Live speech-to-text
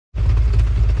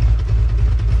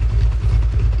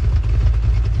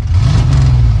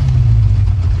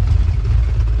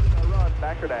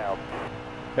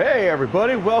Hey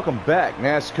everybody, welcome back.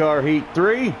 NASCAR Heat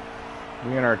 3.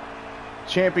 We're in our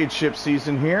championship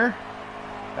season here.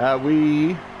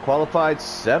 We qualified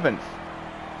 7th.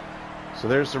 So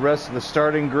there's the rest of the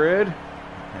starting grid.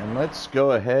 And let's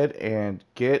go ahead and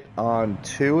get on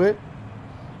to it.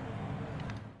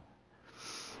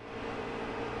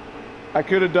 I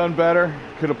could have done better,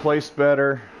 could have placed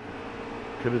better,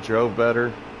 could have drove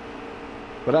better,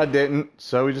 but I didn't,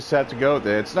 so we just have to go with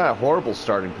it. It's not a horrible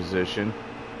starting position.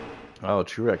 Oh,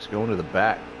 Truex going to the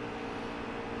back.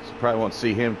 So probably won't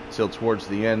see him till towards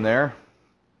the end there.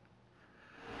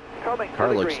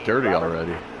 Car looks dirty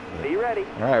already. Be ready.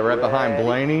 All right, right behind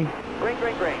Blaney. Green.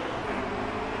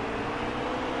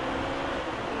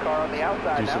 Car on the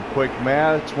outside Do now. some quick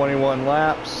math. 21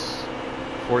 laps.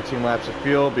 14 laps of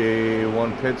fuel, be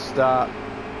one pit stop.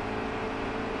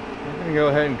 We're going to go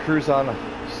ahead and cruise on,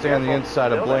 stay on the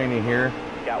inside of Blaney here.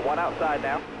 Got one outside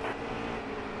now.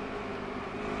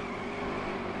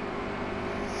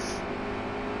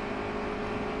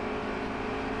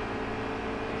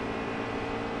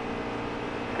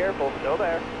 Careful, still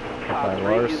there. By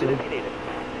Larson.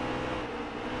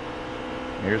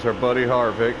 Here's our buddy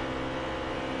Harvick.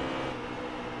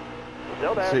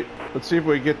 Still there. Let's see if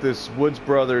we get this Woods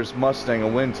Brothers Mustang a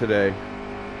win today.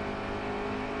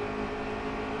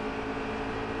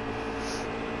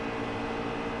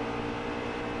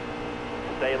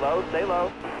 Stay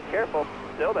low. Careful,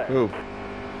 still there. Ooh.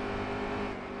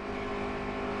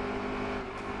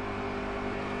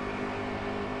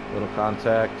 Little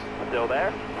contact. Still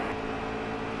there.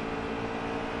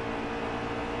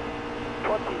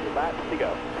 20 laps to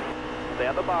go. Stay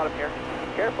on the bottom here.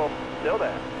 Careful, still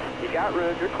there. You got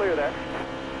room, you're clear there.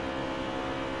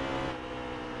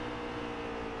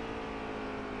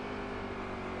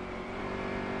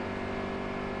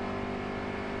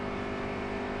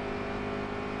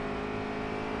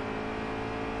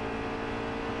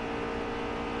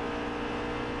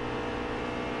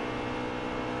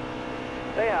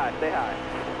 Stay high.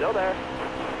 Still there.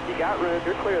 You got room,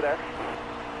 you're clear there.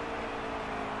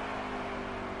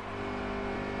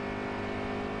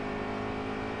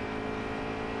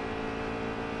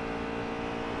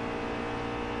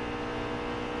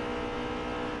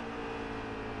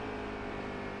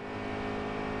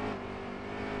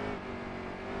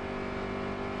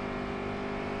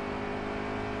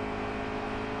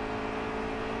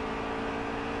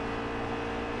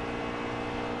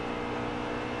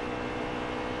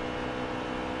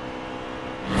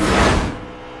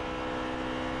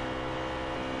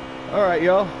 Alright,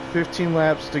 y'all, 15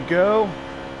 laps to go.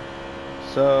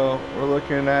 So we're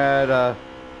looking at,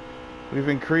 we've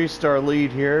increased our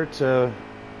lead here to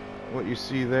what you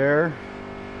see there.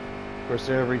 Of course,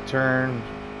 every turn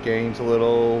gains a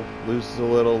little, loses a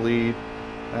little lead.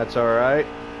 That's alright.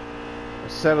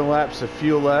 7 laps of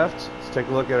fuel left. Let's take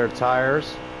a look at our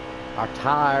tires. Our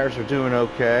tires are doing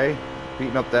okay.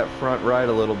 Beating up that front right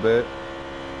a little bit.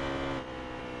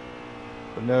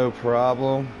 But no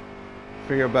problem.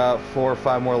 Figure about 4 or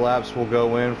 5 more laps we'll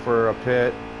go in for a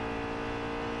pit.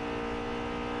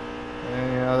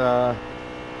 And you know,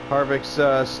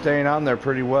 Harvick's staying on there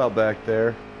pretty well back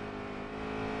there.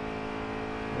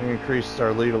 We increased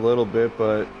our lead a little bit,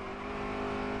 but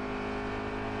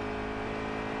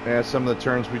yeah, some of the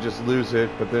turns we just lose it,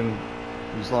 but then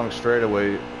these long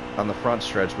straightaway on the front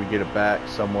stretch we get it back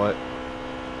somewhat.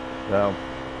 So,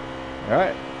 all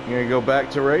right, you're gonna go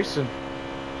back to racing.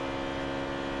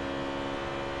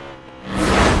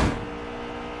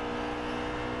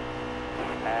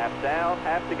 Down,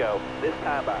 have to go. This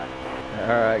time by.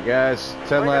 Alright guys,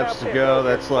 10 laps to go.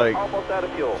 That's like almost out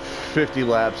of fuel. 50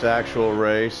 laps actual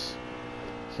race.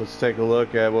 So let's take a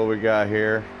look at what we got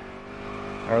here.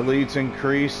 Our lead's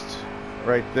increased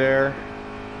right there.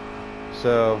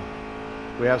 So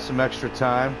we have some extra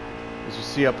time. As you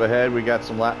see up ahead, we got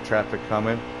some lap traffic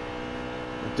coming.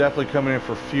 We're definitely coming in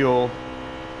for fuel.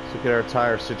 Let's look at our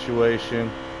tire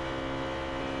situation.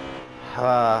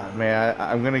 Man,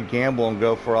 I'm gonna gamble and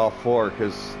go for all 4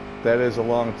 because that is a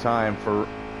long time for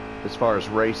as far as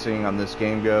racing on this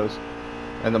game goes,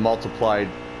 and the multiplied,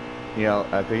 you know,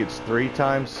 I think it's 3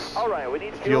 times We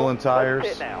need fuel and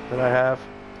tires that I have.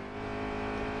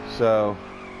 So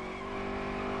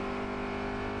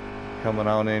coming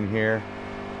on in here,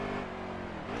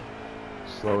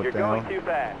 slow it down. You're going too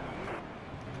fast.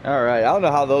 All right, I don't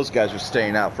know how those guys are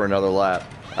staying out for another lap.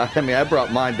 I mean, I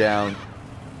brought mine down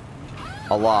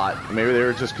a lot. Maybe they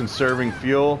were just conserving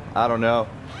fuel. I don't know.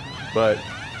 But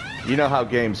you know how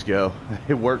games go.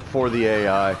 It worked for the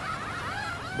AI.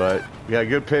 But we had a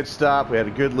good pit stop. We had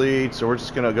a good lead. So we're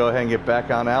just going to go ahead and get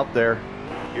back on out there.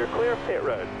 You're clear of pit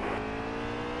road.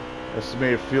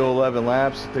 Estimated fuel 11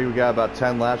 laps. I think we got about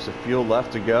 10 laps of fuel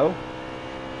left to go.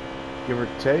 Give or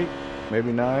take.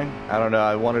 Maybe 9. I don't know.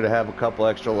 I wanted to have a couple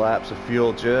extra laps of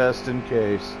fuel just in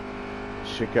case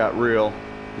shit got real.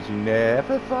 Because you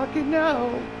never fucking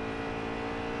know.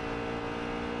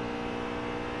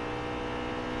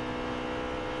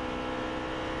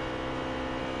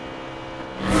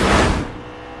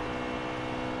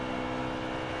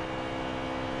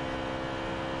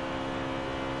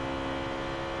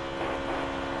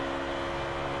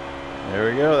 There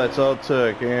we go, that's all it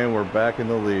took, and we're back in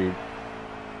the lead.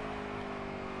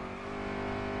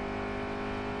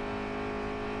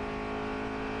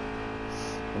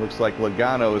 Looks like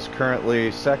Logano is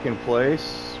currently second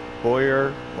place,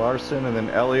 Boyer, Larson, and then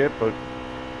Elliott, but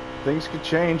things could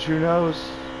change, who knows?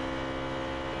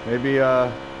 Maybe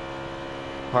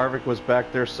Harvick was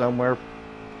back there somewhere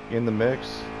in the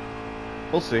mix.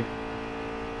 We'll see.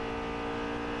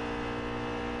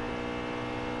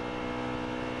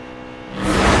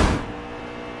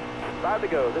 5 to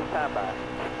go, this time by.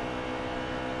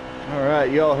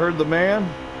 Alright, y'all heard the man.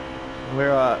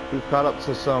 We've caught up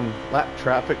to some lap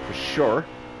traffic for sure.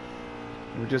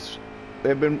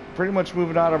 They've been pretty much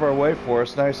moving out of our way for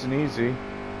us, nice and easy.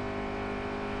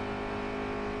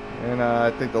 And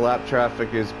I think the lap traffic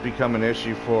has become an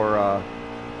issue for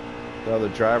the other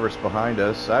drivers behind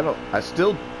us. I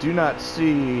still do not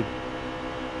see. You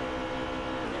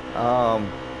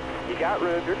got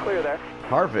room, you're clear there.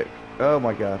 Harvick. Oh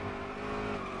my god.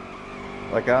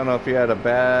 Like, I don't know if he had a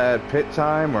bad pit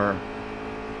time or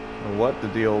what the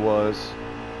deal was.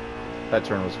 That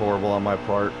turn was horrible on my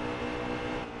part.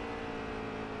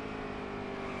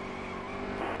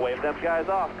 Wave them guys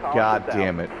off. God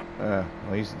damn it. Well,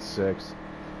 he's in 6th.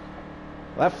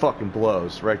 That fucking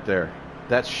blows right there.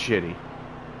 That's shitty.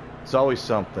 It's always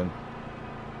something.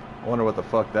 I wonder what the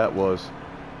fuck that was.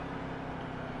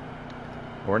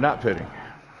 We're not pitting.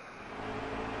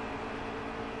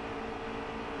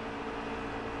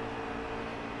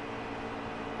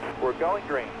 We're going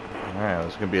green. Alright,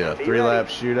 it's gonna be a 3-lap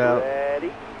shootout.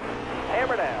 Ready.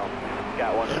 Hammer down.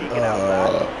 Got one peeking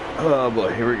outside. Oh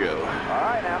boy, here we go.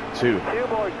 Alright now. 2. 2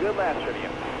 more good laps from you.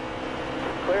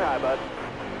 Clear high, bud.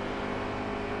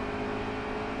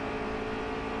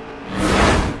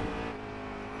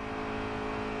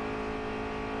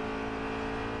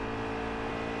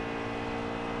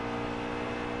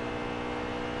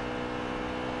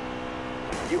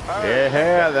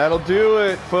 Yeah, that'll do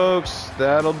it, folks.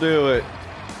 That'll do it.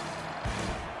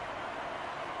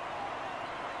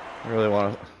 I really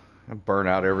want to burn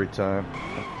out every time.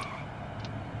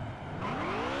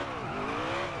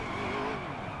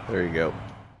 There you go.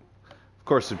 Of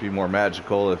course, it'd be more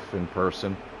magical if in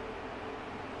person.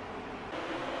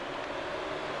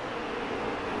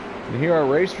 And here are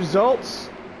race results.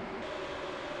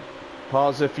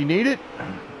 Pause if you need it.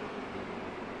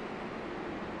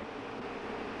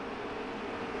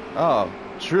 Oh,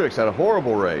 Truex had a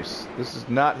horrible race. This is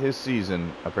not his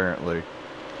season, apparently.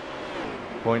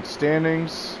 Point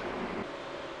standings.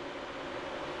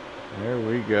 There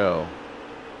we go.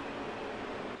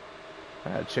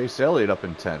 Chase Elliott up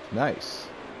in 10th. Nice.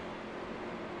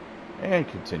 And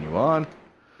continue on.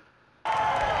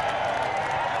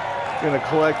 Gonna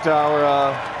collect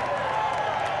our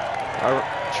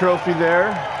trophy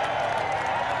there.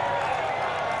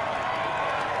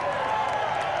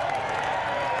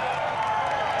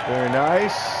 Very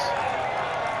nice.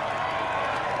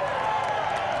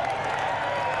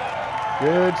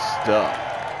 Good stuff.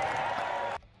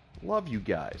 Love you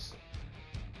guys.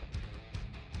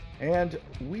 And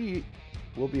we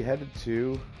will be headed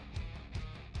to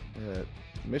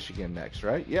Michigan next,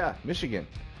 right? Yeah, Michigan.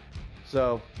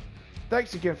 So,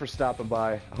 thanks again for stopping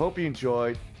by. I hope you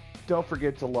enjoyed. Don't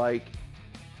forget to like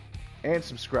and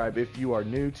subscribe if you are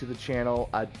new to the channel.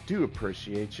 I do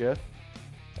appreciate you.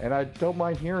 And I don't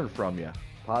mind hearing from you.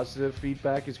 Positive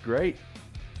feedback is great.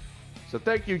 So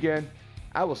thank you again.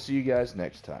 I will see you guys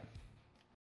next time.